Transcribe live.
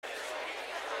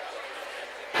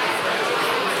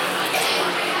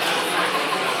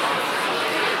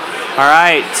All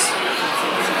right.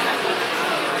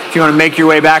 If you want to make your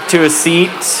way back to a seat.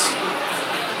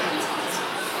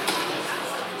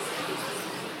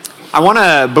 I want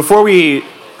to, before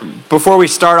we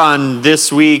start on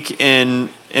this week in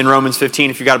Romans 15,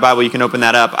 if you've got a Bible, you can open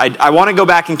that up. I want to go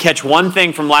back and catch one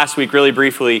thing from last week really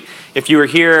briefly. If you were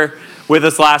here with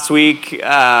us last week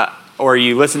or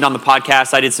you listened on the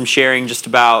podcast, I did some sharing just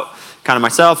about kind of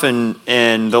myself and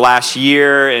the last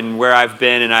year and where I've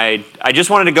been. And I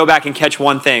just wanted to go back and catch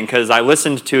one thing because I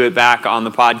listened to it back on the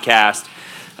podcast.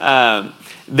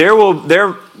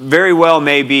 There very well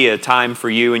may be a time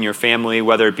for you and your family,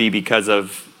 whether it be because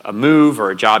of a move or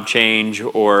a job change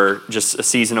or just a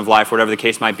season of life, whatever the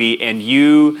case might be, and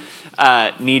you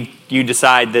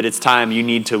decide that it's time you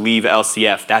need to leave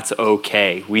LCF. That's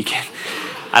okay.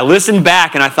 I listened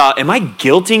back and I thought, am I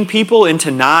guilting people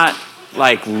into not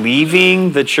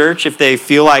leaving the church if they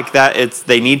feel like that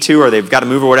they need to or they've got to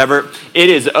move or whatever? It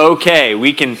is okay.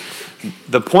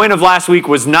 The point of last week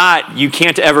was not you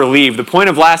can't ever leave. The point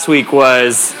of last week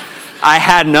was I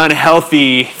had an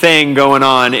unhealthy thing going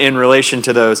on in relation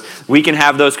to those. We can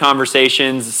have those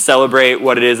conversations, celebrate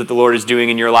what it is that the Lord is doing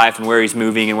in your life and where He's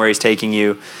moving and where He's taking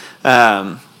you.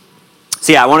 I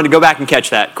wanted to go back and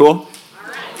catch that. Cool?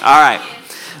 All right.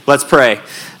 Let's pray.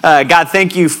 God,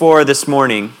 thank you for this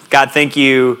morning. God, thank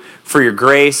you for your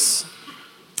grace.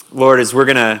 Lord, as we're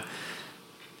going to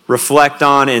reflect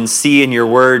on and see in your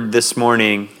word this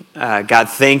morning, God,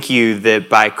 thank you that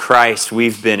by Christ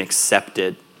we've been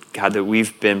accepted. God, that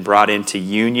we've been brought into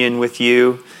union with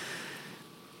you.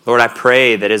 Lord, I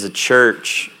pray that as a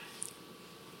church,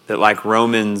 that like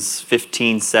Romans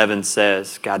 15:7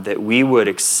 says, God, that we would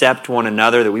accept one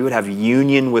another, that we would have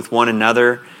union with one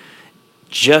another,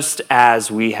 just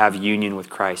as we have union with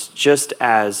Christ, just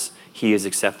as He has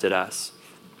accepted us.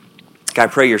 God, I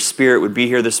pray your Spirit would be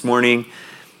here this morning.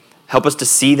 Help us to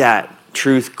see that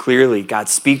truth clearly. God,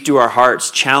 speak to our hearts,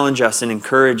 challenge us and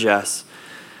encourage us.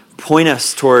 Point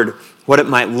us toward what it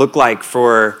might look like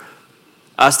for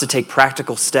us to take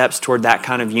practical steps toward that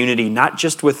kind of unity, not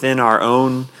just within our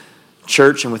own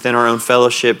church and within our own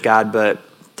fellowship, God, but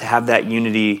to have that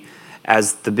unity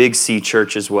as the Big C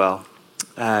church as well.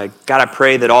 God, I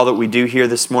pray that all that we do here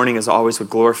this morning as always would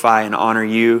glorify and honor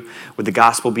you. Would the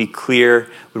gospel be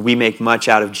clear? Would we make much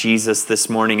out of Jesus this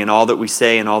morning in all that we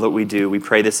say and all that we do? We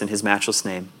pray this in His matchless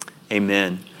name.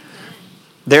 Amen.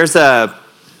 There's a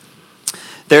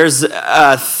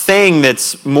thing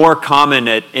that's more common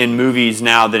in movies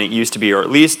now than it used to be, or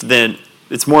at least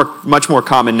it's much more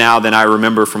common now than I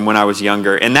remember from when I was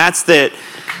younger. And that's that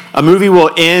a movie will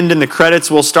end and the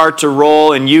credits will start to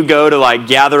roll and you go to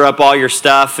gather up all your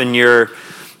stuff and you're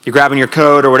grabbing your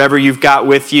coat or whatever you've got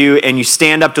with you and you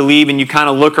stand up to leave and you kind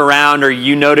of look around or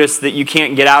you notice that you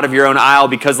can't get out of your own aisle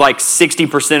because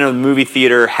 60% of the movie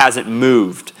theater hasn't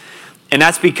moved. And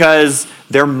that's because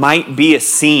there might be a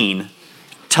scene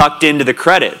tucked into the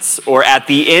credits or at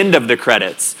the end of the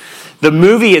credits. The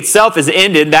movie itself has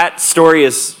ended. That story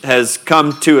has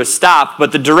come to a stop,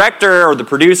 but the director or the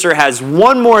producer has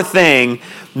one more thing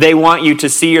they want you to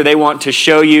see or they want to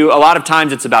show you. A lot of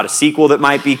times it's about a sequel that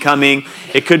might be coming.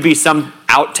 It could be some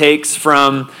outtakes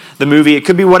from the movie. It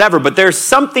could be whatever, but there's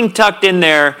something tucked in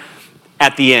there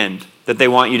at the end that they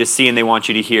want you to see and they want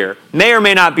you to hear. May or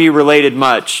may not be related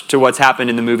much to what's happened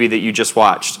in the movie that you just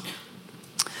watched.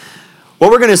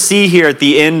 What we're going to see here at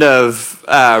the end of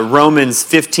Romans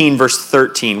 15, verse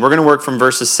 13, we're going to work from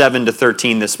verses 7 to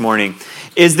 13 this morning,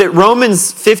 is that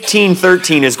Romans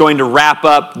 15:13 is going to wrap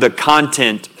up the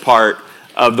content part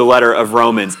of the letter of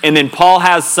Romans. And then Paul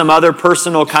has some other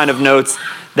personal kind of notes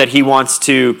that he wants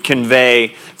to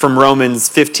convey from Romans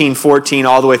 15:14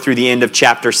 all the way through the end of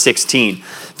chapter 16.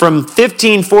 From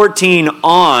 15:14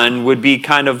 on would be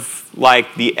kind of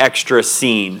like the extra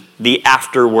scene, the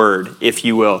afterword, if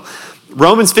you will.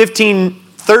 Romans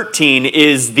 15:13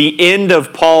 is the end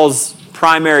of Paul's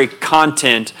primary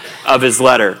content of his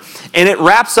letter. And it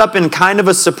wraps up in kind of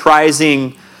a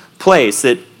surprising place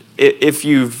that if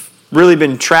you've really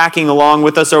been tracking along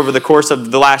with us over the course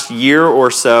of the last year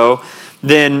or so,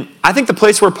 then I think the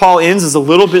place where Paul ends is a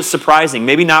little bit surprising,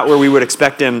 maybe not where we would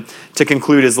expect him to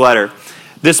conclude his letter.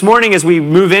 This morning as we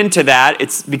move into that,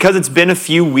 it's because it's been a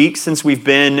few weeks since we've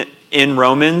been in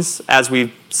Romans as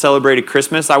we've celebrated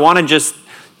Christmas. I want to just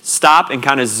stop and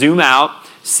kind of zoom out,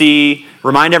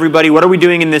 remind everybody what are we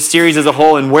doing in this series as a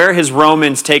whole and where has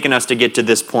Romans taken us to get to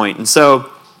this point. And so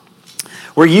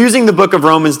we're using the book of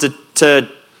Romans to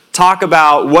talk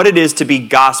about what it is to be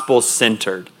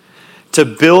gospel-centered, to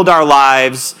build our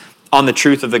lives on the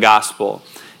truth of the gospel.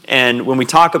 And when we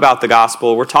talk about the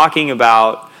gospel, we're talking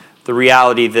about the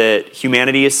reality that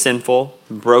humanity is sinful,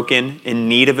 broken, in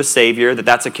need of a Savior, that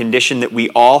that's a condition that we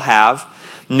all have,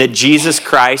 and that Jesus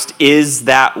Christ is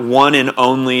that one and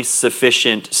only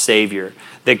sufficient Savior.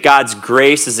 That God's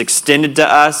grace is extended to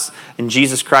us in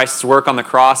Jesus Christ's work on the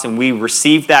cross, and we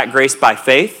receive that grace by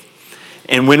faith.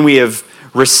 And when we have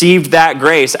received that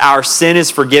grace, our sin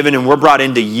is forgiven, and we're brought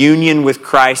into union with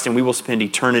Christ, and we will spend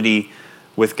eternity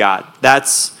with God.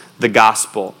 That's the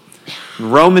gospel.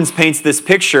 Romans paints this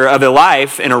picture of a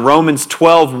life in a Romans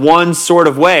 12:1 sort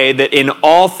of way, that in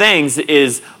all things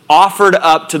is offered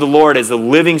up to the Lord as a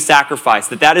living sacrifice,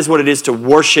 that is what it is to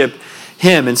worship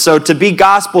Him. And so to be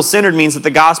gospel-centered means that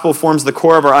the gospel forms the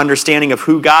core of our understanding of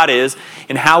who God is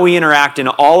and how we interact in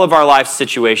all of our life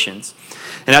situations.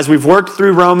 And as we've worked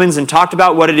through Romans and talked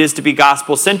about what it is to be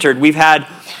gospel-centered, we've had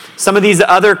some of these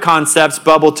other concepts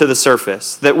bubble to the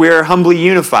surface, that we're humbly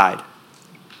unified,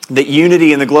 that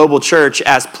unity in the global church,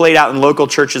 as played out in local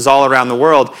churches all around the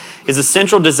world, is a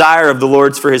central desire of the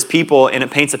Lord's for His people, and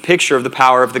it paints a picture of the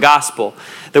power of the gospel.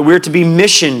 That we're to be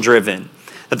mission-driven,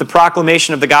 that the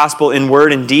proclamation of the gospel in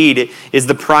word and deed is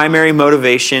the primary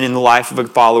motivation in the life of a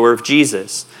follower of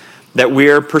Jesus. That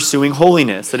we're pursuing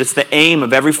holiness, that it's the aim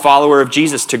of every follower of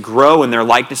Jesus to grow in their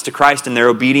likeness to Christ and their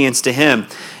obedience to Him.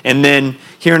 And then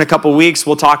here in a couple weeks,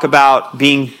 we'll talk about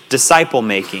being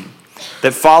disciple-making.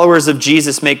 That followers of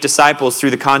Jesus make disciples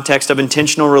through the context of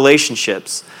intentional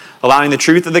relationships, allowing the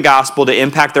truth of the gospel to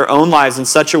impact their own lives in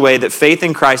such a way that faith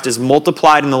in Christ is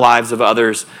multiplied in the lives of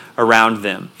others around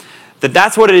them.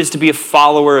 That's what it is to be a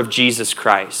follower of Jesus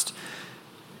Christ.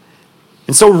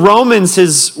 And so Romans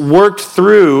has worked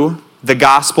through the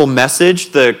gospel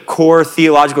message, the core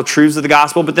theological truths of the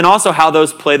gospel, but then also how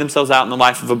those play themselves out in the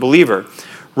life of a believer.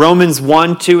 Romans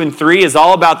 1, 2, and 3 is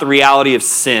all about the reality of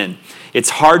sin. It's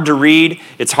hard to read.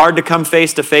 It's hard to come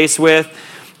face to face with.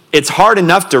 It's hard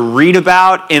enough to read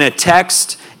about in a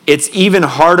text. It's even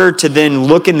harder to then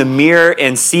look in the mirror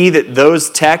and see that those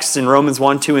texts in Romans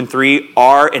 1, 2, and 3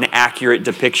 are an accurate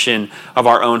depiction of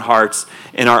our own hearts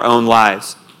and our own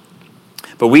lives.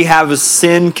 But we have a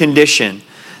sin condition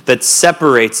that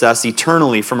separates us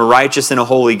eternally from a righteous and a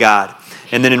holy God.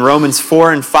 And then in Romans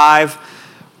 4 and 5,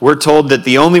 we're told that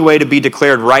the only way to be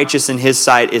declared righteous in His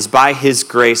sight is by His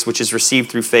grace, which is received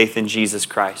through faith in Jesus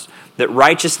Christ. That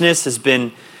righteousness has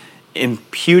been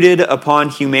imputed upon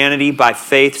humanity by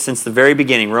faith since the very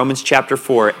beginning. Romans chapter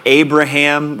 4,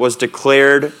 Abraham was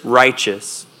declared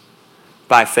righteous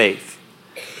by faith.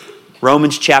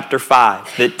 Romans chapter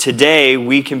 5, that today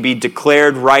we can be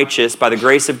declared righteous by the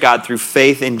grace of God through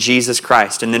faith in Jesus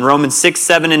Christ. And then Romans 6,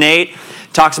 7, and 8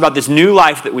 talks about this new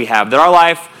life that we have, that our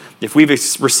life, if we've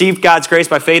received God's grace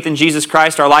by faith in Jesus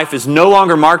Christ, our life is no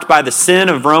longer marked by the sin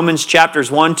of Romans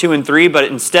chapters 1, 2, and 3, but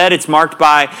instead it's marked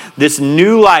by this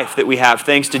new life that we have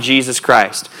thanks to Jesus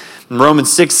Christ. And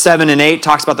Romans 6, 7, and 8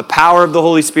 talks about the power of the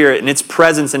Holy Spirit and its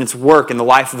presence and its work in the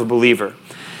life of a believer.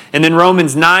 And then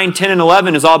Romans 9, 10, and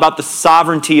 11 is all about the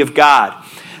sovereignty of God,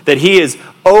 that He is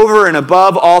over and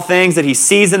above all things, that He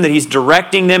sees them, that He's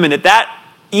directing them, and that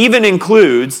even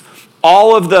includes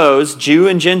all of those, Jew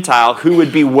and Gentile, who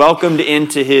would be welcomed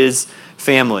into His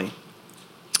family.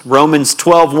 Romans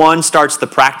 12:1 starts the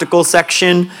practical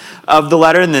section of the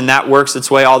letter, and then that works its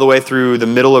way all the way through the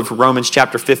middle of Romans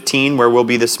chapter 15, where we'll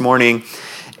be this morning.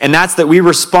 And that's that we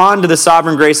respond to the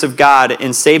sovereign grace of God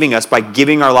in saving us by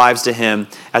giving our lives to Him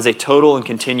as a total and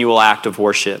continual act of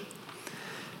worship.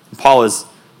 And Paul has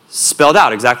spelled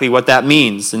out exactly what that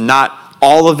means, and not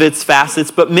all of its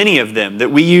facets, but many of them, that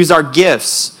we use our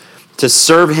gifts to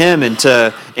serve Him and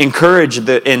to encourage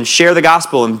and share the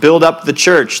gospel and build up the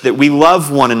church, that we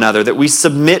love one another, that we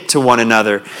submit to one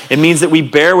another. It means that we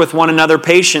bear with one another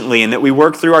patiently and that we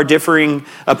work through our differing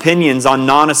opinions on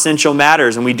non-essential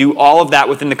matters, and we do all of that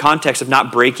within the context of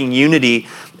not breaking unity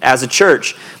as a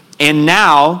church. And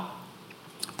now,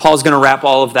 Paul's going to wrap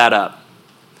all of that up.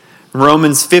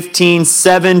 Romans 15,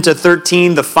 7 to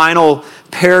 13, the final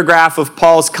paragraph of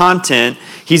Paul's content,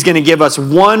 he's going to give us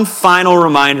one final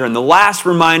reminder, and the last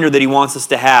reminder that he wants us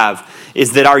to have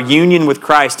is that our union with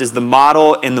Christ is the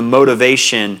model and the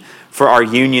motivation for our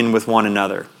union with one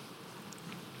another.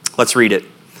 Let's read it.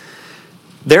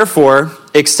 Therefore,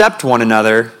 accept one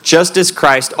another, just as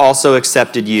Christ also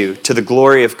accepted you, to the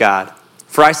glory of God.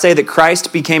 For I say that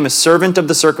Christ became a servant of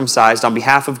the circumcised on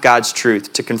behalf of God's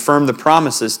truth, to confirm the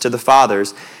promises to the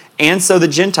fathers, and so the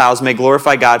Gentiles may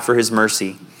glorify God for His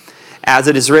mercy. As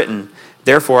it is written,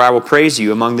 therefore I will praise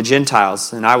you among the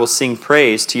Gentiles, and I will sing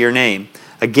praise to your name.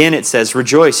 Again it says,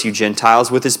 rejoice, you Gentiles,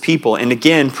 with His people. And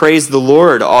again, praise the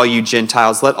Lord, all you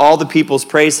Gentiles. Let all the peoples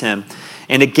praise Him.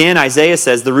 And again, Isaiah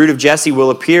says, the root of Jesse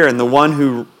will appear, and the one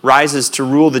who rises to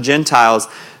rule the Gentiles,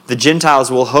 the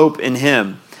Gentiles will hope in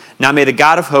him. Now may the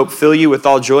God of hope fill you with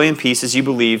all joy and peace as you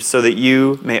believe, so that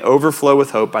you may overflow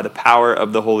with hope by the power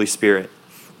of the Holy Spirit.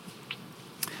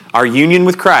 Our union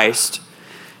with Christ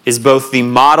is both the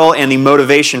model and the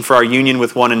motivation for our union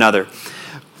with one another.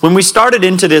 When we started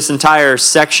into this entire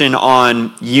section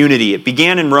on unity, it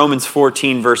began in Romans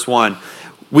 14, verse 1.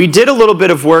 We did a little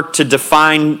bit of work to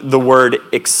define the word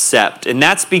accept, and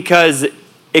that's because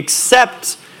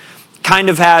accept kind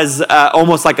of has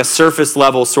almost like a surface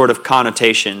level sort of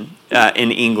connotation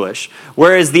in English,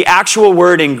 whereas the actual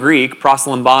word in Greek,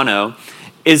 proslambano,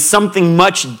 is something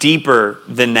much deeper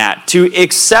than that. To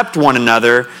accept one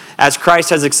another as Christ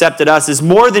has accepted us is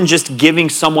more than just giving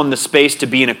someone the space to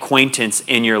be an acquaintance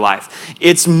in your life.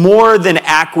 It's more than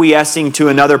acquiescing to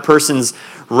another person's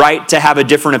right to have a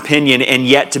different opinion and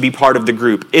yet to be part of the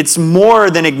group. It's more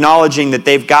than acknowledging that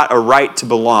they've got a right to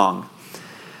belong.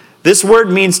 This word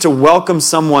means to welcome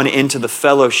someone into the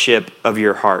fellowship of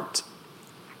your heart.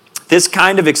 This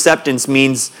kind of acceptance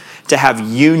means to have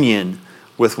union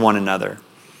with one another.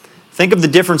 Think of the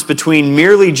difference between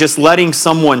merely just letting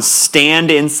someone stand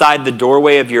inside the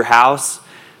doorway of your house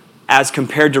as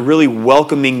compared to really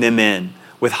welcoming them in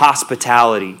with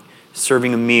hospitality,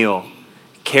 serving a meal,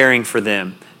 caring for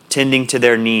them, tending to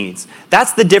their needs.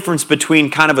 That's the difference between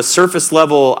kind of a surface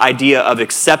level idea of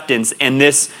acceptance and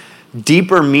this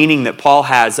deeper meaning that Paul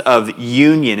has of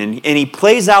union. And he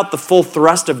plays out the full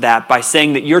thrust of that by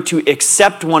saying that you're to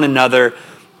accept one another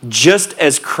just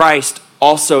as Christ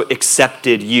also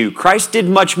accepted you. Christ did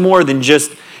much more than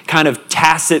just kind of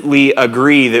tacitly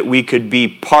agree that we could be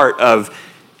part of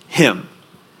him.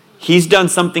 He's done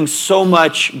something so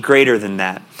much greater than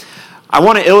that. I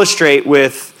want to illustrate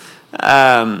with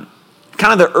kind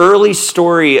of the early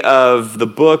story of the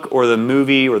book or the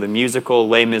movie or the musical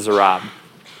Les Miserables.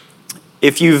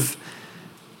 If you've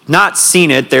not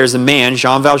seen it, there's a man,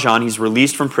 Jean Valjean, he's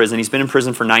released from prison. He's been in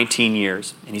prison for 19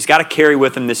 years. And he's got to carry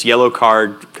with him this yellow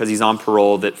card because he's on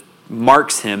parole that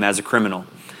marks him as a criminal.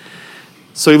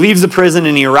 So he leaves the prison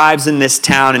and he arrives in this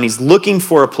town and he's looking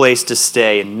for a place to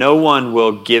stay, and no one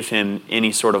will give him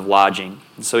any sort of lodging.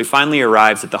 And so he finally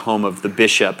arrives at the home of the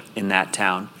bishop in that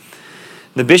town.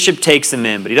 The bishop takes him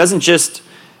in, but he doesn't just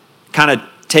kind of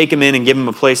take him in and give him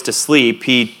a place to sleep.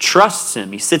 He trusts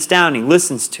him. He sits down, he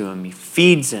listens to him, he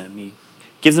feeds him, he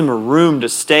gives him a room to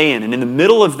stay in. And in the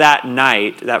middle of that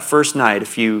night, that first night,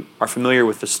 if you are familiar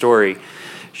with the story,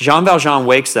 Jean Valjean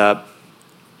wakes up.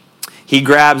 He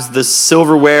grabs the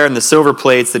silverware and the silver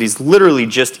plates that he's literally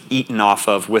just eaten off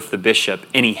of with the bishop,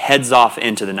 and he heads off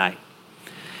into the night.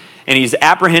 And he's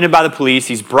apprehended by the police.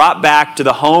 He's brought back to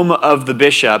the home of the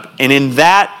bishop. And in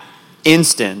that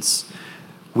instance,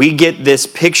 we get this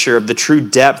picture of the true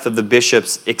depth of the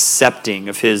bishop's accepting,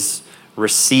 of his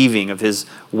receiving, of his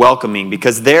welcoming.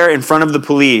 Because there in front of the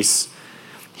police,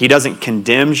 he doesn't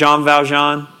condemn Jean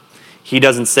Valjean. He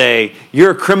doesn't say,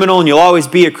 you're a criminal and you'll always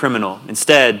be a criminal.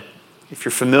 Instead, if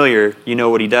you're familiar, you know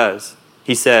what he does.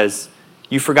 He says,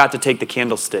 you forgot to take the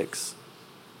candlesticks.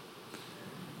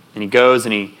 And he goes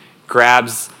and he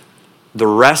grabs the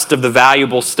rest of the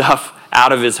valuable stuff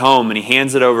out of his home and he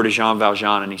hands it over to Jean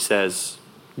Valjean and he says,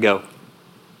 go.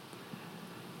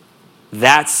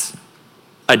 That's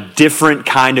a different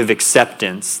kind of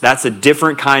acceptance. That's a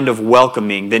different kind of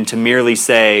welcoming than to merely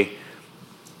say,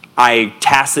 I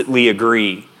tacitly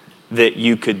agree that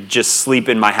you could just sleep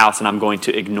in my house and I'm going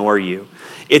to ignore you.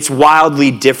 It's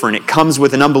wildly different. It comes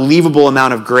with an unbelievable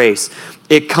amount of grace.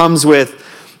 It comes with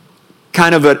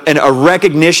kind of a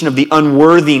recognition of the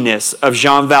unworthiness of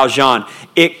Jean Valjean.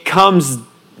 It comes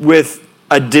with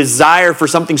a desire for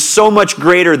something so much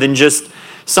greater than just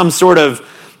some sort of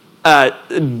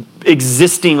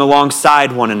existing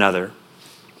alongside one another.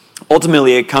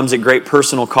 Ultimately, it comes at great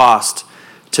personal cost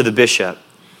to the bishop.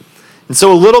 And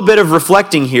so a little bit of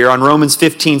reflecting here on Romans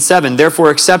 15:7. Therefore,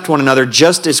 accept one another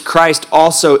just as Christ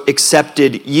also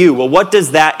accepted you. Well, what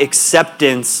does that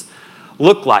acceptance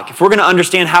look like? If we're going to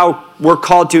understand how we're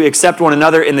called to accept one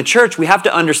another in the church, we have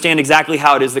to understand exactly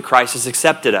how it is that Christ has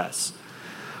accepted us.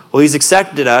 Well, he's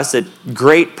accepted us at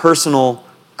great personal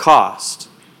cost.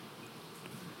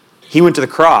 He went to the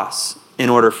cross in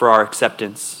order for our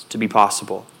acceptance to be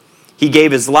possible. He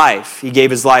gave his life. He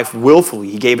gave his life willfully.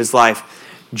 He gave his life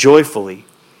joyfully.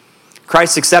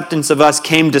 Christ's acceptance of us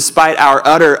came despite our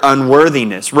utter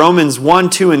unworthiness. Romans 1,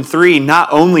 2, and 3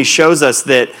 not only shows us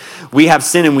that we have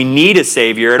sin and we need a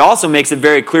Savior, it also makes it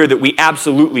very clear that we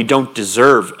absolutely don't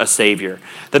deserve a Savior.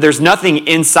 That there's nothing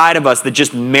inside of us that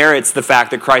just merits the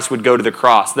fact that Christ would go to the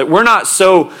cross. That we're not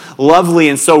so lovely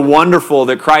and so wonderful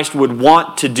that Christ would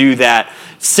want to do that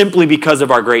simply because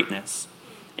of our greatness.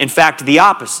 In fact, the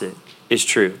opposite is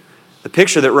true. The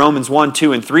picture that Romans 1,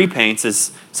 2, and 3 paints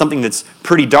is something that's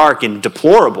pretty dark and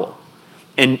deplorable.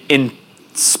 And in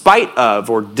spite of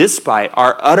or despite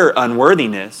our utter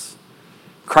unworthiness,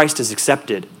 Christ has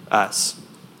accepted us.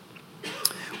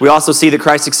 We also see that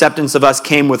Christ's acceptance of us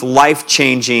came with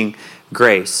life-changing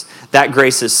grace. That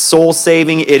grace is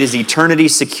soul-saving, it is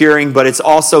eternity-securing, but it's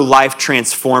also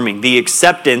life-transforming. The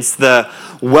acceptance, the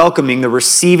welcoming, the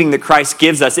receiving that Christ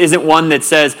gives us isn't one that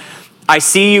says, I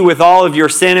see you with all of your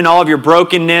sin and all of your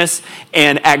brokenness,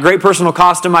 and at great personal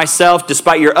cost to myself,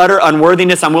 despite your utter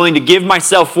unworthiness, I'm willing to give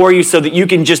myself for you so that you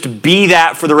can just be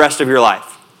that for the rest of your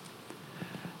life.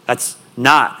 That's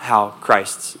not how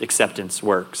Christ's acceptance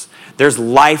works. There's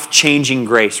life-changing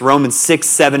grace. Romans 6,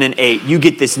 7, and 8. You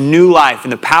get this new life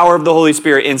and the power of the Holy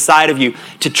Spirit inside of you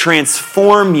to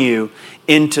transform you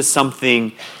into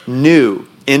something new,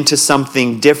 into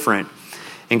something different.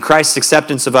 And Christ's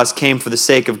acceptance of us came for the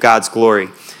sake of God's glory.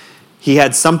 He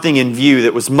had something in view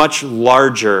that was much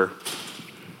larger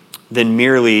than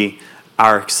merely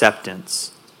our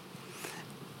acceptance.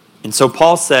 And so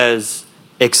Paul says,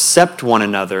 accept one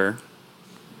another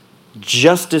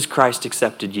just as Christ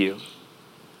accepted you.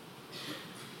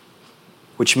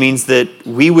 Which means that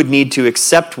we would need to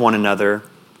accept one another,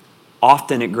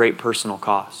 often at great personal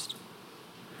cost.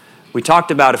 We talked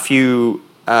about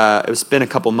it's been a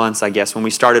couple months, I guess, when we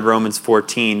started Romans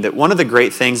 14, that one of the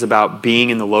great things about being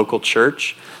in the local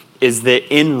church is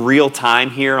that in real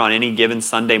time here on any given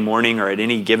Sunday morning or at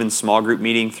any given small group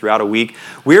meeting throughout a week,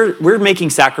 we're making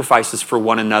sacrifices for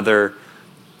one another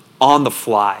on the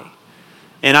fly.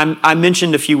 And I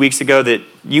mentioned a few weeks ago that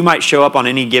you might show up on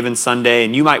any given Sunday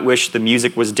and you might wish the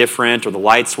music was different or the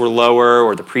lights were lower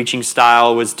or the preaching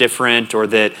style was different or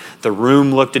that the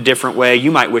room looked a different way. You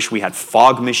might wish we had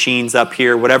fog machines up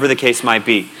here, whatever the case might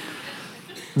be.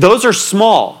 Those are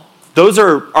small. Those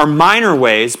are minor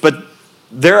ways, but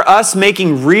they're us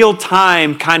making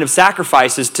real-time kind of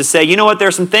sacrifices to say, you know what, there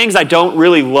are some things I don't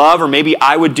really love or maybe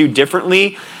I would do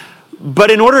differently, but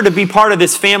in order to be part of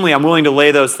this family, I'm willing to lay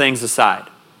those things aside.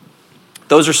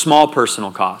 Those are small personal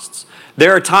costs.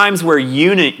 There are times where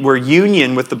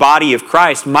union with the body of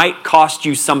Christ might cost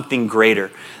you something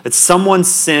greater. That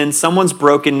someone's sin, someone's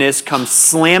brokenness comes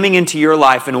slamming into your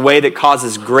life in a way that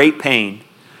causes great pain,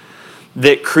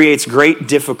 that creates great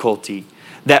difficulty,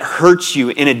 that hurts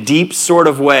you in a deep sort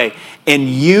of way. And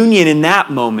union in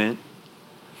that moment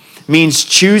means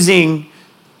choosing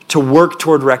to work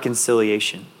toward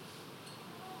reconciliation,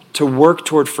 to work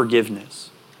toward forgiveness,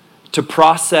 to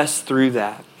process through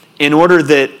that in order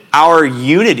that our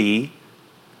unity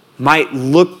might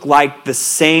look like the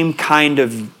same kind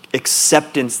of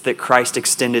acceptance that Christ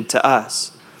extended to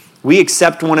us. We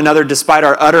accept one another despite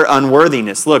our utter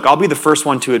unworthiness. Look, I'll be the first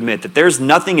one to admit that there's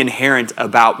nothing inherent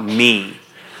about me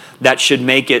that should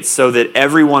make it so that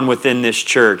everyone within this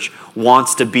church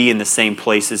wants to be in the same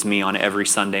place as me on every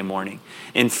Sunday morning.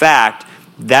 In fact,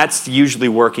 that's usually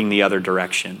working the other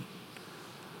direction.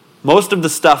 Most of the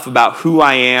stuff about who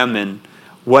I am and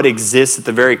what exists at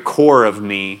the very core of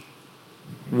me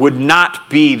would not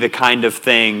be the kind of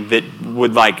thing that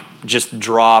would just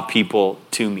draw people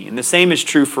to me. And the same is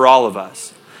true for all of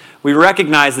us. We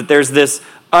recognize that there's this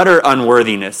utter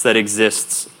unworthiness that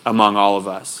exists among all of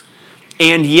us.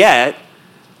 And yet,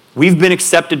 we've been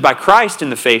accepted by Christ in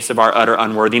the face of our utter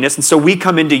unworthiness, and so we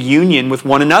come into union with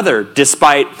one another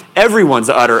despite everyone's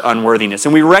utter unworthiness.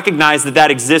 And we recognize that that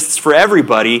exists for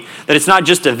everybody, that it's not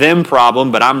just a them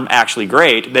problem, but I'm actually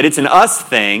great, that it's an us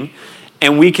thing,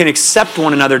 and we can accept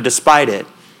one another despite it.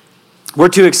 We're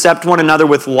to accept one another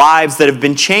with lives that have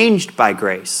been changed by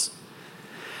grace.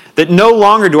 That no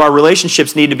longer do our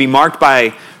relationships need to be marked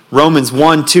by Romans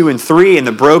 1, 2, and 3 and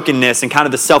the brokenness and kind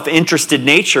of the self-interested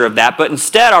nature of that, but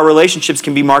instead our relationships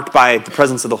can be marked by the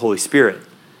presence of the Holy Spirit.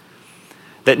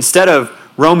 That instead of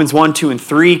Romans 1, 2, and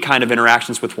 3 kind of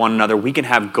interactions with one another, we can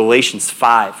have Galatians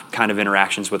 5 kind of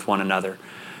interactions with one another.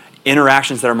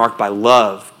 Interactions that are marked by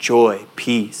love, joy,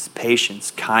 peace,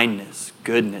 patience, kindness,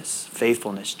 goodness,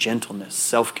 faithfulness, gentleness,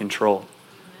 self-control.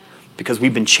 Because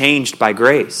we've been changed by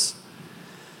grace.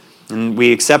 And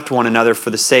we accept one another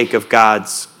for the sake of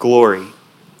God's glory.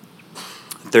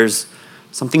 There's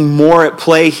something more at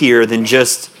play here than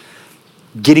just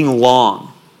getting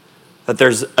along. That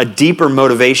there's a deeper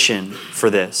motivation for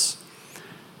this.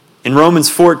 In Romans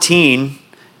 14,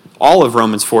 all of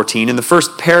Romans 14, in the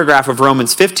first paragraph of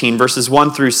Romans 15, verses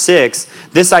 1 through 6,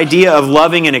 this idea of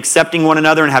loving and accepting one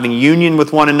another and having union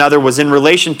with one another was in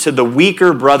relation to the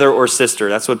weaker brother or sister.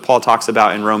 That's what Paul talks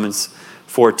about in Romans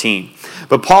 14.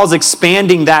 But Paul's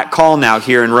expanding that call now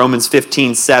here in Romans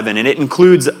 15:7, and it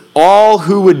includes all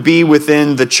who would be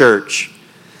within the church.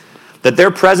 that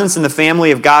their presence in the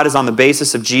family of God is on the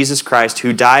basis of Jesus Christ,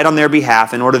 who died on their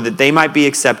behalf in order that they might be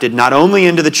accepted not only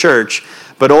into the church,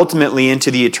 but ultimately into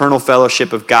the eternal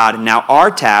fellowship of God. And now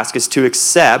our task is to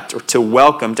accept, or to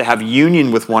welcome, to have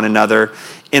union with one another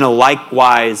in a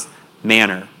likewise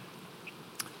manner.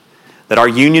 That our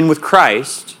union with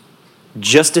Christ,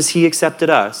 just as he accepted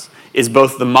us, is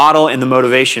both the model and the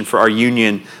motivation for our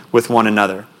union with one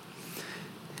another.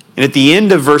 And at the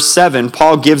end of verse 7,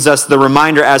 Paul gives us the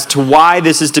reminder as to why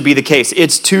this is to be the case.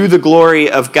 It's to the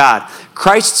glory of God.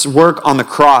 Christ's work on the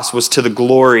cross was to the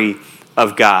glory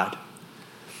of God.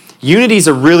 Unity is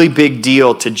a really big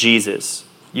deal to Jesus.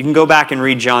 You can go back and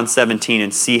read John 17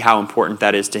 and see how important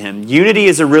that is to him. Unity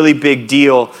is a really big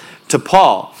deal to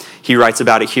Paul. He writes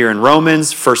about it here in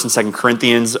Romans. 1st and 2nd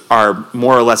Corinthians are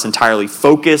more or less entirely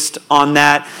focused on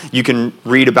that. You can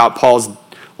read about Paul's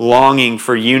longing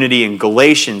for unity in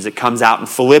Galatians. It comes out in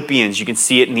Philippians. You can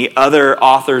see it in the other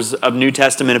authors of New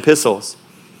Testament epistles.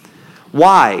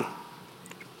 Why?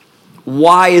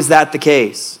 Why is that the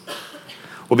case?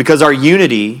 Well, because our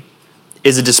unity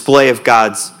is a display of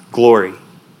God's glory.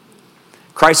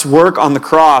 Christ's work on the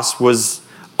cross was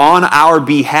on our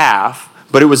behalf,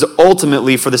 but it was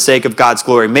ultimately for the sake of God's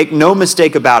glory. Make no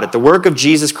mistake about it. The work of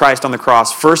Jesus Christ on the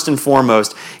cross, first and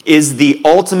foremost, is the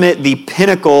ultimate, the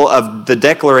pinnacle of the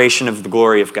declaration of the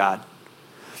glory of God.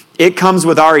 It comes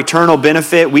with our eternal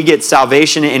benefit. We get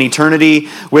salvation and eternity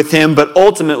with him, but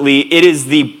ultimately it is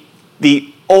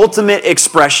the ultimate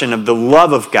expression of the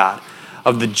love of God,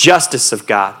 of the justice of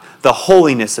God, the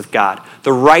holiness of God,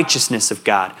 the righteousness of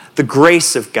God, the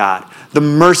grace of God, the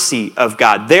mercy of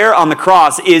God. There on the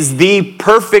cross is the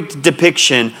perfect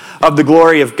depiction of the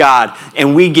glory of God,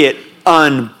 and we get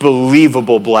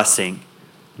unbelievable blessing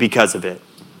because of it.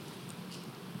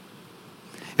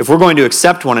 If we're going to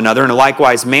accept one another in a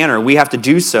likewise manner, we have to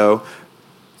do so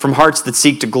from hearts that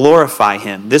seek to glorify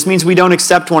him. This means we don't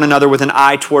accept one another with an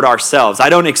eye toward ourselves. I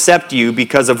don't accept you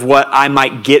because of what I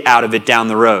might get out of it down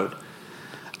the road.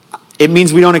 It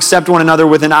means we don't accept one another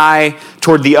with an eye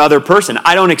toward the other person.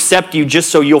 I don't accept you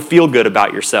just so you'll feel good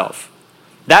about yourself.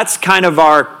 That's kind of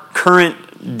our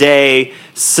current day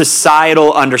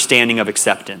societal understanding of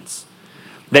acceptance.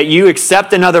 That you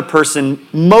accept another person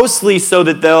mostly so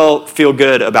that they'll feel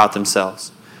good about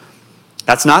themselves.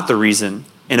 That's not the reason,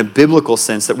 in a biblical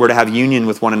sense, that we're to have union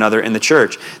with one another in the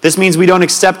church. This means we don't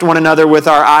accept one another with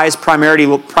our eyes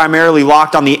primarily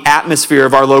locked on the atmosphere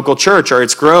of our local church or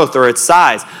its growth or its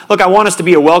size. Look, I want us to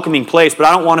be a welcoming place, but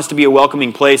I don't want us to be a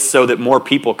welcoming place so that more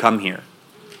people come here.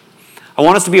 I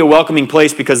want us to be a welcoming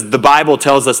place because the Bible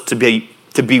tells us to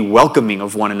be welcoming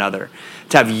of one another,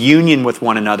 to have union with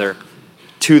one another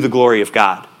to the glory of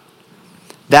God.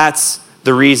 That's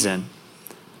the reason.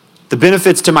 The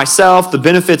benefits to myself, the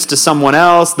benefits to someone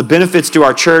else, the benefits to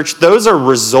our church, those are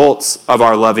results of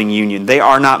our loving union. They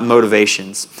are not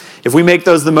motivations. If we make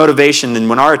those the motivation, then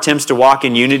when our attempts to walk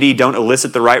in unity don't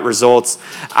elicit the right results,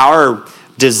 our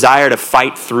desire to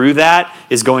fight through that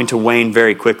is going to wane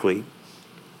very quickly.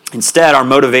 Instead, our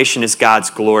motivation is God's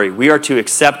glory. We are to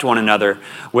accept one another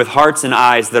with hearts and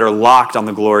eyes that are locked on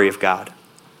the glory of God.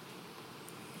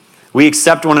 We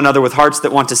accept one another with hearts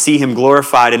that want to see him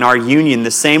glorified in our union the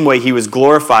same way he was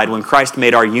glorified when Christ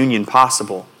made our union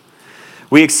possible.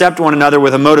 We accept one another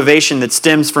with a motivation that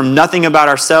stems from nothing about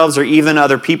ourselves or even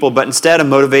other people, but instead a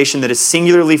motivation that is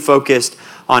singularly focused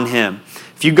on him.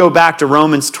 If you go back to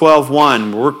Romans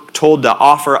 12:1, we're told to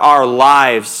offer our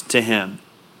lives to him.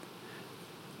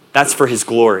 That's for his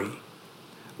glory.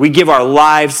 We give our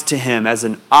lives to him as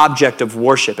an object of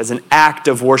worship, as an act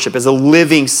of worship, as a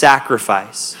living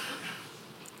sacrifice.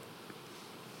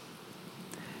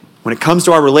 When it comes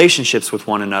to our relationships with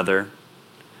one another,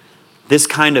 this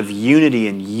kind of unity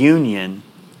and union,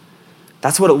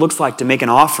 that's what it looks like to make an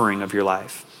offering of your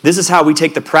life. This is how we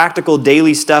take the practical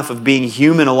daily stuff of being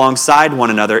human alongside one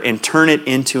another and turn it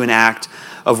into an act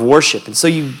of worship. And so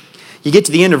you get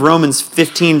to the end of Romans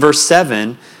 15, verse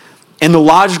 7, and the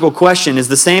logical question is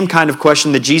the same kind of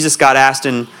question that Jesus got asked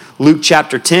in Luke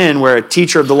chapter 10, where a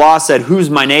teacher of the law said, "Who's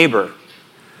my neighbor?"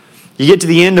 You get to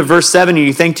the end of verse 7 and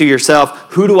you think to yourself,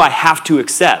 who do I have to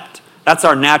accept? That's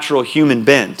our natural human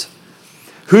bent.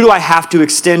 Who do I have to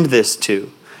extend this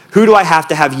to? Who do I have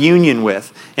to have union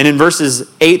with? And in verses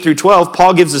 8 through 12,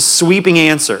 Paul gives a sweeping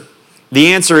answer.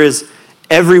 The answer is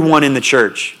everyone in the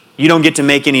church. You don't get to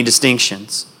make any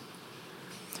distinctions.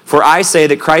 For I say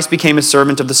that Christ became a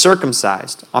servant of the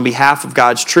circumcised on behalf of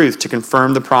God's truth to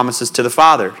confirm the promises to the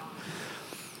Father.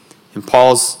 In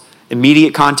Paul's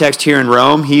immediate context here in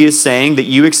Rome, he is saying that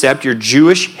you accept your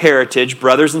Jewish heritage,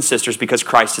 brothers and sisters, because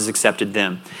Christ has accepted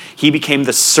them. He became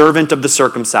the servant of the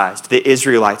circumcised, the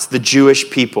Israelites, the Jewish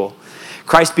people.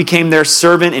 Christ became their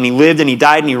servant, and he lived and he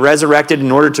died and he resurrected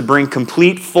in order to bring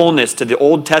complete fullness to the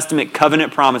Old Testament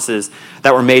covenant promises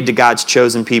that were made to God's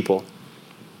chosen people.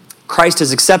 Christ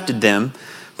has accepted them,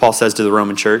 Paul says to the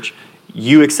Roman church.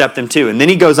 You accept them too. And then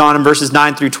he goes on in verses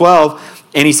 9 through 12,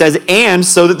 and he says, and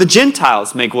so that the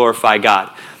Gentiles may glorify God.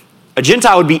 A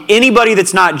Gentile would be anybody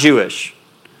that's not Jewish.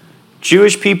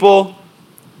 Jewish people,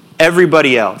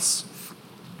 everybody else.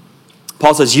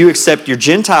 Paul says, you accept your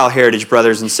Gentile heritage,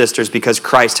 brothers and sisters, because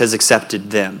Christ has accepted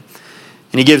them.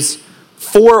 And he gives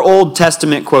 4 Old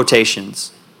Testament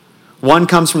quotations. One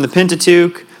comes from the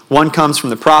Pentateuch, one comes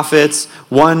from the prophets,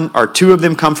 2 of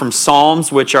them come from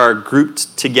Psalms, which are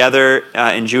grouped together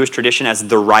in Jewish tradition as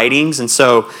the writings. And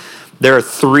so there are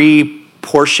 3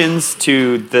 portions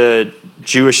to the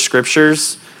Jewish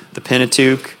scriptures: the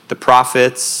Pentateuch, the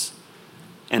prophets,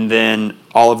 and then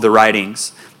all of the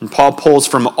writings. And Paul pulls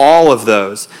from all of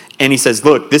those, and he says,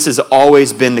 look, this has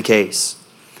always been the case.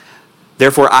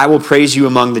 Therefore, I will praise you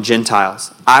among the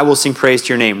Gentiles. I will sing praise to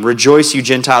your name. Rejoice, you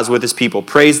Gentiles, with his people.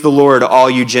 Praise the Lord, all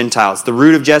you Gentiles. The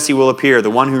root of Jesse will appear, the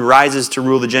one who rises to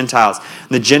rule the Gentiles. And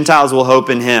the Gentiles will hope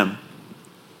in him.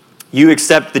 You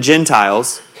accept the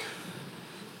Gentiles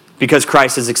because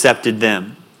Christ has accepted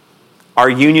them. Our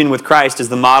union with Christ is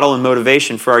the model and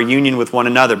motivation for our union with one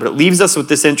another. But it leaves us with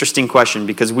this interesting question,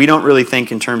 because we don't really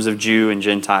think in terms of Jew and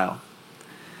Gentile.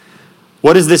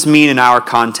 What does this mean in our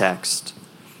context?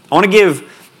 I want to give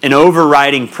an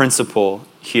overriding principle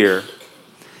here,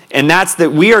 and that's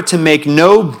that we are to make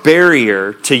no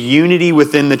barrier to unity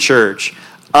within the church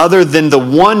other than the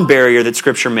one barrier that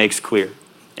Scripture makes clear,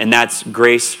 and that's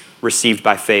grace received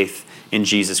by faith in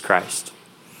Jesus Christ.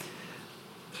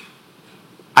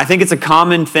 I think it's a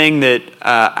common thing that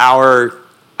our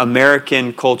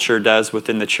American culture does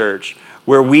within the church,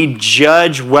 where we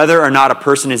judge whether or not a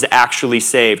person is actually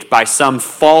saved by some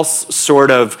false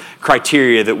sort of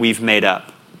criteria that we've made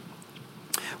up.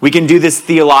 We can do this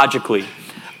theologically.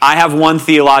 I have one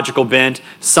theological bent,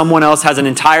 someone else has an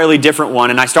entirely different one,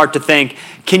 and I start to think,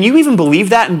 can you even believe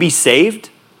that and be saved?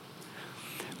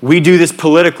 We do this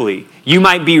politically. You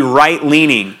might be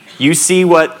right-leaning. You see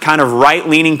what kind of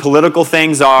right-leaning political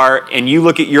things are, and you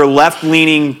look at your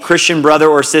left-leaning Christian brother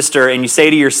or sister, and you say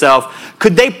to yourself,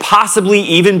 could they possibly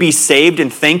even be saved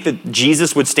and think that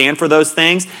Jesus would stand for those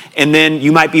things? And then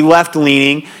you might be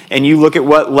left-leaning, and you look at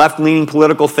what left-leaning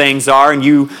political things are, and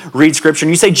you read Scripture,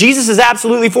 and you say, Jesus is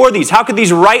absolutely for these. How could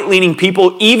these right-leaning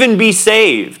people even be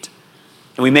saved?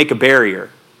 And we make a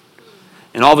barrier.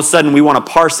 And all of a sudden, we want to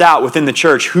parse out within the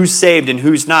church who's saved and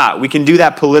who's not. We can do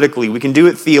that politically. We can do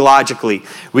it theologically.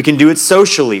 We can do it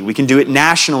socially. We can do it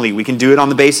nationally. We can do it on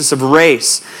the basis of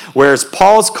race. Whereas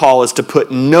Paul's call is to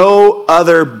put no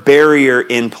other barrier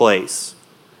in place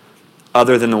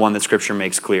other than the one that Scripture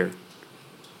makes clear.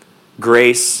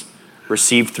 Grace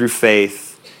received through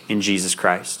faith in Jesus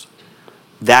Christ.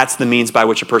 That's the means by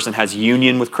which a person has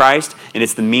union with Christ, and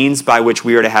it's the means by which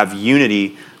we are to have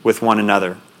unity with one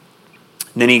another.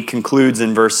 And then he concludes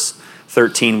in verse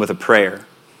 13 with a prayer.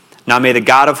 Now may the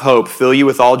God of hope fill you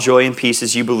with all joy and peace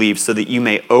as you believe, so that you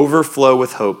may overflow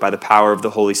with hope by the power of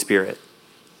the Holy Spirit.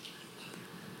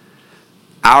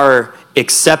 Our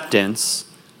acceptance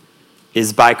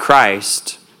is by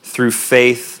Christ through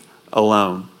faith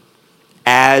alone.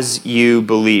 As you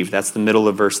believe. That's the middle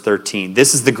of verse 13.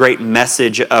 This is the great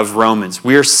message of Romans.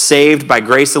 We are saved by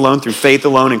grace alone, through faith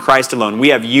alone, in Christ alone. We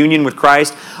have union with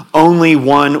Christ only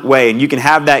one way. And you can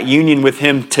have that union with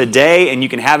him today, and you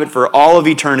can have it for all of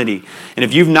eternity. And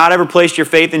if you've not ever placed your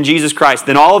faith in Jesus Christ,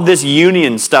 then all of this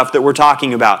union stuff that we're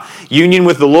talking about, union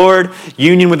with the Lord,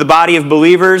 union with the body of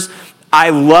believers,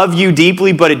 I love you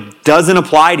deeply, but it doesn't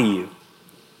apply to you.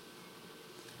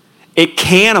 It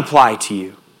can apply to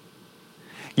you.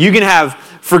 You can have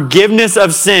forgiveness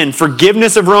of sin,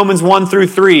 forgiveness of Romans 1 through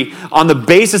 3 on the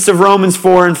basis of Romans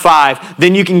 4 and 5.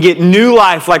 Then you can get new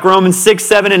life like Romans 6,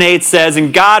 7, and 8 says,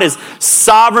 and God is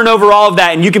sovereign over all of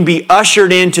that, and you can be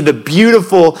ushered into the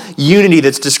beautiful unity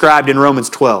that's described in Romans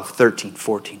 12, 13,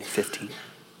 14, and 15.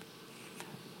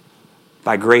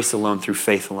 By grace alone, through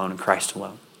faith alone, in Christ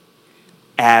alone.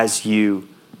 As you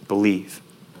believe.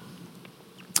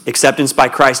 Acceptance by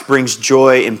Christ brings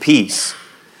joy and peace.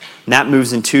 And that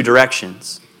moves in 2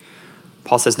 directions.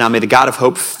 Paul says, now may the God of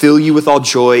hope fill you with all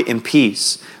joy and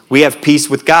peace. We have peace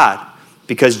with God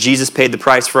because Jesus paid the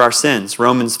price for our sins.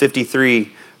 Isaiah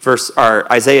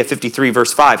 53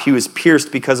 verse 5. He was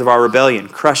pierced because of our rebellion,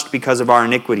 crushed because of our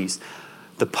iniquities.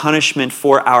 The punishment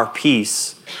for our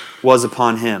peace was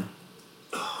upon him.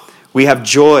 We have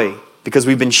joy because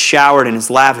we've been showered in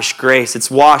his lavish grace. It's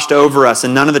washed over us,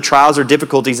 and none of the trials or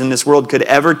difficulties in this world could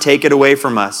ever take it away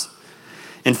from us.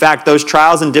 In fact, those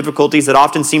trials and difficulties that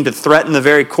often seem to threaten the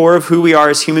very core of who we are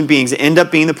as human beings end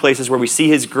up being the places where we see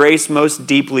his grace most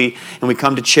deeply and we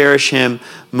come to cherish him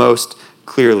most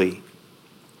clearly.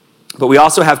 But we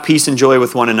also have peace and joy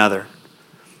with one another.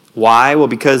 Why? Well,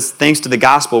 because thanks to the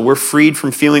gospel, we're freed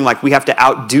from feeling like we have to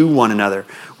outdo one another.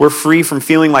 We're free from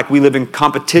feeling like we live in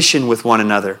competition with one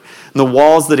another. And the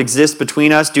walls that exist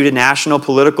between us due to national,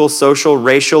 political, social,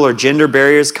 racial, or gender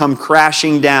barriers come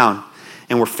crashing down,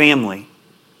 and we're family.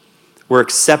 We're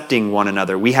accepting one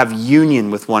another. We have union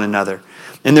with one another.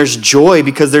 And there's joy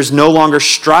because there's no longer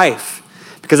strife.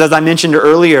 Because as I mentioned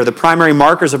earlier, the primary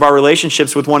markers of our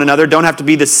relationships with one another don't have to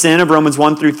be the sin of Romans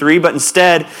 1-3, but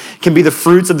instead can be the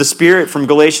fruits of the Spirit from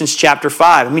Galatians chapter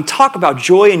 5. I mean, talk about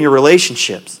joy in your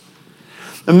relationships.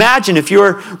 Imagine if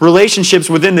your relationships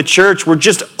within the church were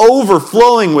just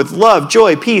overflowing with love,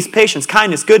 joy, peace, patience,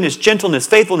 kindness, goodness, gentleness,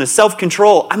 faithfulness,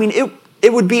 self-control. I mean,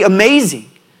 it would be amazing.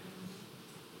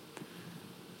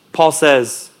 Paul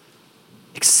says,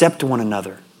 accept one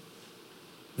another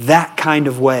that kind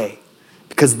of way,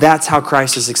 because that's how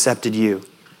Christ has accepted you.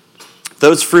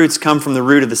 Those fruits come from the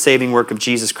root of the saving work of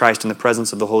Jesus Christ in the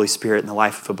presence of the Holy Spirit in the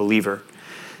life of a believer.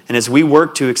 And as we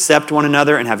work to accept one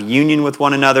another and have union with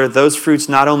one another, those fruits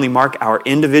not only mark our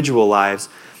individual lives,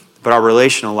 but our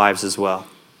relational lives as well.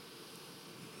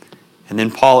 And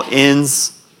then Paul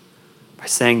ends by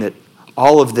saying that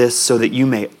all of this so that you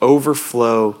may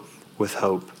overflow with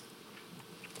hope.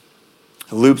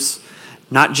 It loops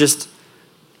not just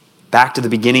back to the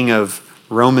beginning of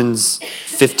Romans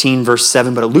 15, verse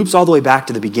 7, but it loops all the way back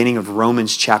to the beginning of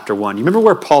Romans chapter 1. You remember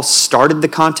where Paul started the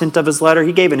content of his letter?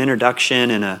 He gave an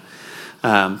introduction and a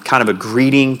kind of a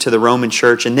greeting to the Roman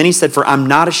church. And then he said, "For I'm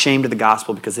not ashamed of the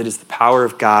gospel because it is the power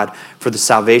of God for the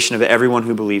salvation of everyone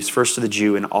who believes, first to the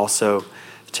Jew and also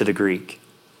to the Greek."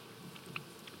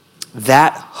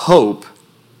 That hope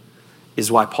is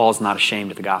why Paul's not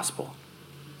ashamed of the gospel.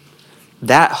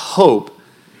 That hope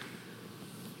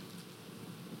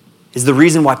is the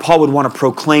reason why Paul would want to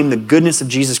proclaim the goodness of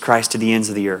Jesus Christ to the ends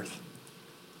of the earth.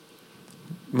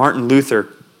 Martin Luther,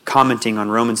 commenting on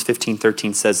Romans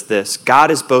 15:13, says this: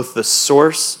 God is both the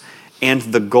source and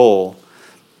the goal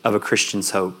of a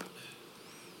Christian's hope.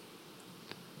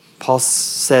 Paul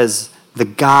says the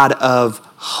God of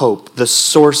hope, the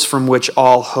source from which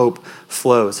all hope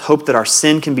flows. Hope that our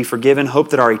sin can be forgiven, hope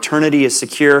that our eternity is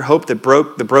secure, hope that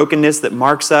the brokenness that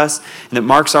marks us and that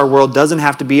marks our world doesn't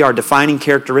have to be our defining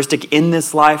characteristic in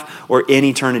this life or in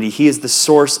eternity. He is the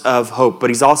source of hope, but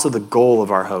he's also the goal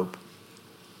of our hope.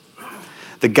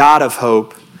 The God of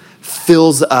hope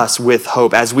fills us with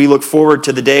hope as we look forward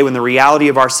to the day when the reality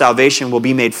of our salvation will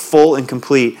be made full and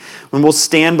complete, when we'll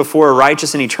stand before a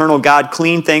righteous and eternal God,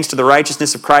 clean thanks to the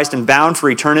righteousness of Christ and bound for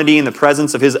eternity in the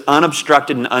presence of his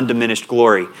unobstructed and undiminished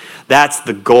glory. That's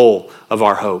the goal of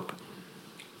our hope.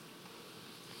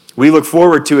 We look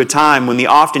forward to a time when the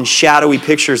often shadowy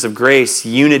pictures of grace,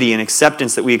 unity, and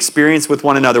acceptance that we experience with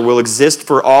one another will exist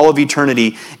for all of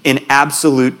eternity in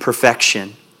absolute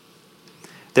perfection.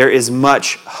 There is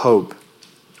much hope.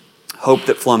 Hope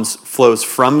that flows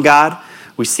from God.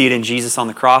 We see it in Jesus on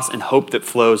the cross, and hope that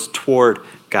flows toward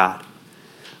God.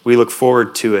 We look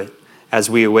forward to it as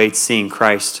we await seeing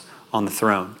Christ on the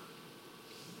throne.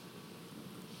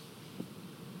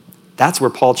 That's where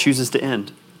Paul chooses to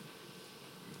end.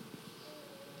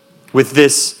 With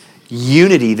this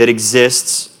unity that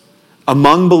exists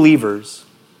among believers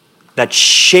that's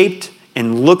shaped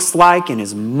and looks like and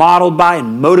is modeled by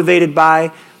and motivated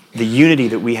by the unity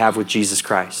that we have with Jesus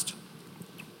Christ.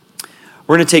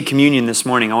 We're going to take communion this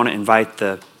morning. I want to invite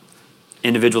the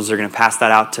individuals that are going to pass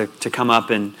that out to come up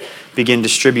and begin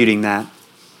distributing that.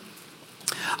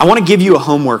 I want to give you a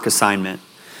homework assignment.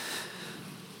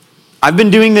 I've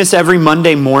been doing this every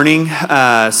Monday morning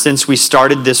since we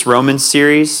started this Romans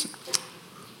series.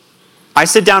 I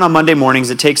sit down on Monday mornings.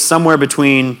 It takes somewhere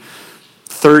between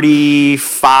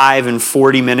 35 and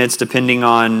 40 minutes, depending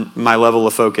on my level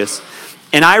of focus.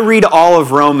 And I read all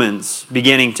of Romans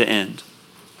beginning to end.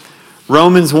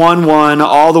 Romans 1:1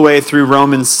 all the way through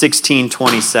Romans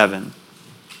 16:27.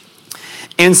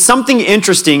 And something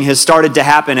interesting has started to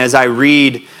happen as I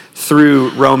read through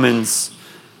Romans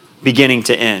beginning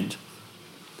to end.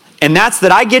 And that's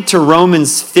that I get to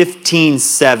Romans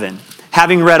 15:7.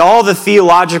 Having read all the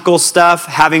theological stuff,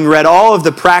 having read all of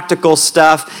the practical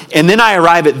stuff, and then I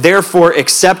arrive at, therefore,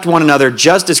 accept one another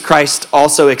just as Christ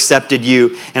also accepted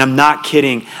you. And I'm not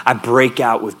kidding, I break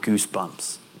out with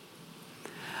goosebumps.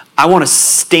 I want to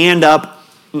stand up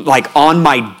like on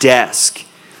my desk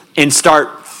and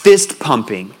start fist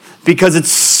pumping because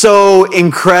it's so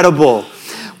incredible.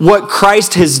 What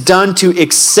Christ has done to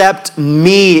accept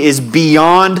me is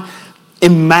beyond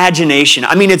imagination.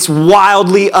 I mean, it's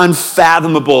wildly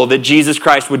unfathomable that Jesus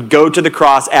Christ would go to the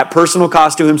cross at personal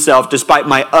cost to himself despite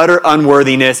my utter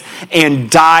unworthiness and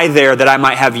die there that I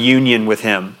might have union with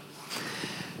him.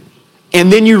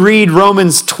 And then you read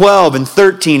Romans 12 and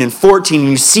 13 and 14, and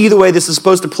you see the way this is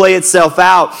supposed to play itself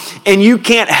out, and you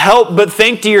can't help but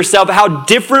think to yourself, how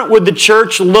different would the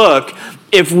church look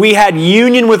if we had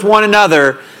union with one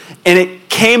another and it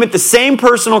came at the same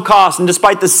personal cost and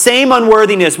despite the same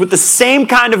unworthiness, with the same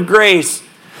kind of grace,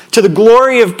 to the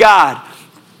glory of God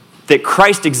that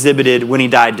Christ exhibited when he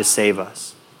died to save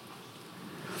us.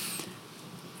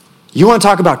 You want to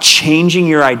talk about changing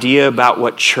your idea about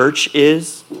what church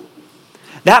is?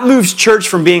 That moves church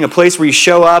from being a place where you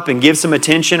show up and give some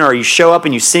attention, or you show up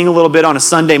and you sing a little bit on a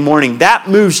Sunday morning. That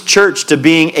moves church to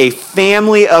being a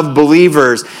family of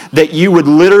believers that you would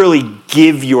literally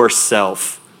give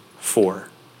yourself for.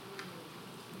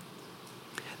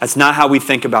 That's not how we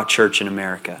think about church in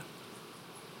America.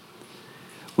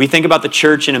 We think about the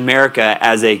church in America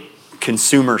as a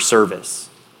consumer service.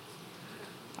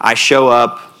 I show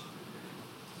up,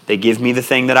 they give me the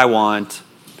thing that I want,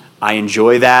 I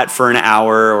enjoy that for an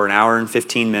hour or an hour and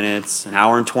 15 minutes, an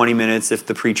hour and 20 minutes if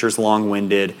the preacher's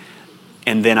long-winded,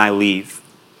 and then I leave.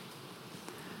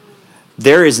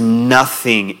 There is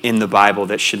nothing in the Bible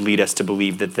that should lead us to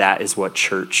believe that that is what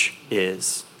church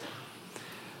is.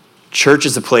 Church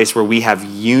is a place where we have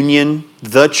union.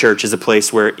 The church is a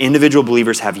place where individual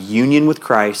believers have union with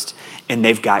Christ, and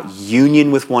they've got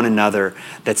union with one another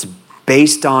that's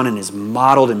based on and is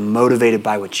modeled and motivated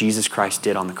by what Jesus Christ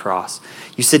did on the cross.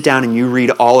 You sit down and you read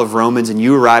all of Romans, and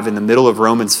you arrive in the middle of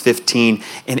Romans 15,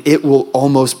 and it will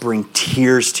almost bring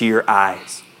tears to your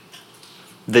eyes.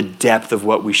 The depth of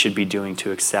what we should be doing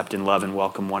to accept and love and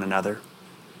welcome one another.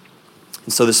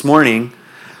 And so this morning,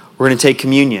 we're going to take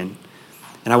communion.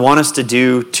 And I want us to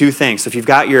do two things. So if you've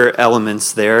got your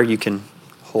elements there, you can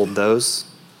hold those.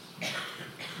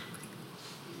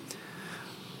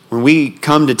 When we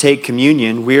come to take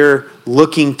communion, we're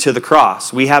looking to the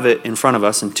cross. We have it in front of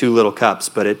us in two little cups,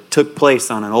 but it took place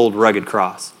on an old rugged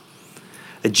cross.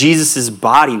 That Jesus'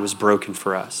 body was broken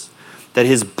for us. That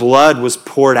his blood was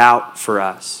poured out for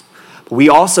us. But we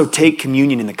also take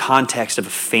communion in the context of a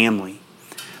family.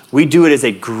 We do it as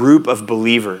a group of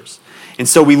believers. And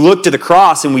so we look to the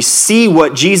cross and we see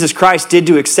what Jesus Christ did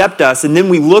to accept us. And then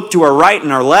we look to our right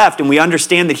and our left and we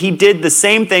understand that he did the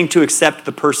same thing to accept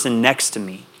the person next to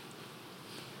me.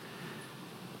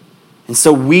 And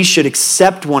so we should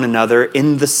accept one another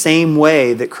in the same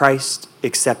way that Christ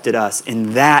accepted us. And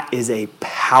that is a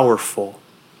powerful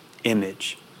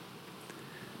image.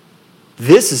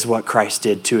 This is what Christ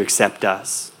did to accept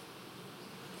us.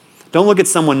 Don't look at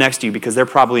someone next to you because they're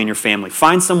probably in your family.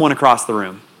 Find someone across the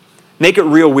room. Make it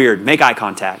real weird. Make eye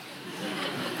contact.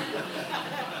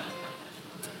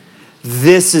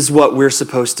 This is what we're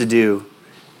supposed to do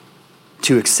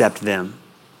to accept them.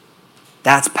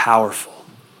 That's powerful.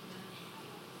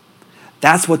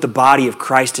 That's what the body of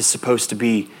Christ is supposed to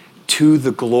be, to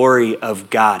the glory of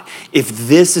God. If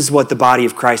this is what the body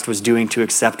of Christ was doing to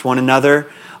accept one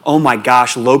another, oh my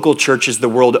gosh, local churches the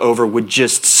world over would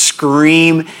just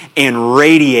scream and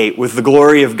radiate with the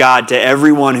glory of God to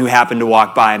everyone who happened to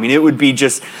walk by. I mean, it would be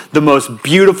just the most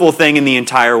beautiful thing in the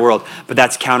entire world. But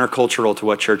that's countercultural to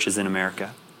what church is in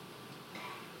America.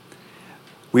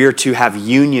 We are to have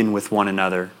union with one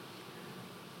another,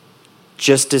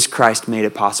 just as Christ made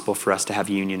it possible for us to have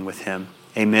union with him.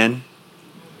 Amen?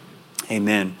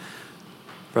 Amen.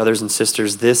 Brothers and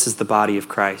sisters, this is the body of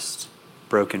Christ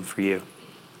broken for you.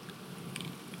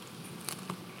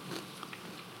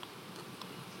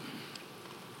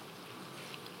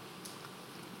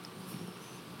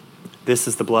 This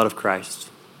is the blood of Christ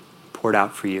poured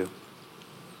out for you.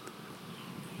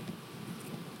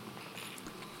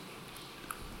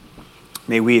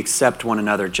 May we accept one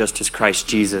another just as Christ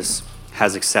Jesus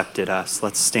has accepted us.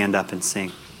 Let's stand up and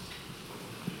sing.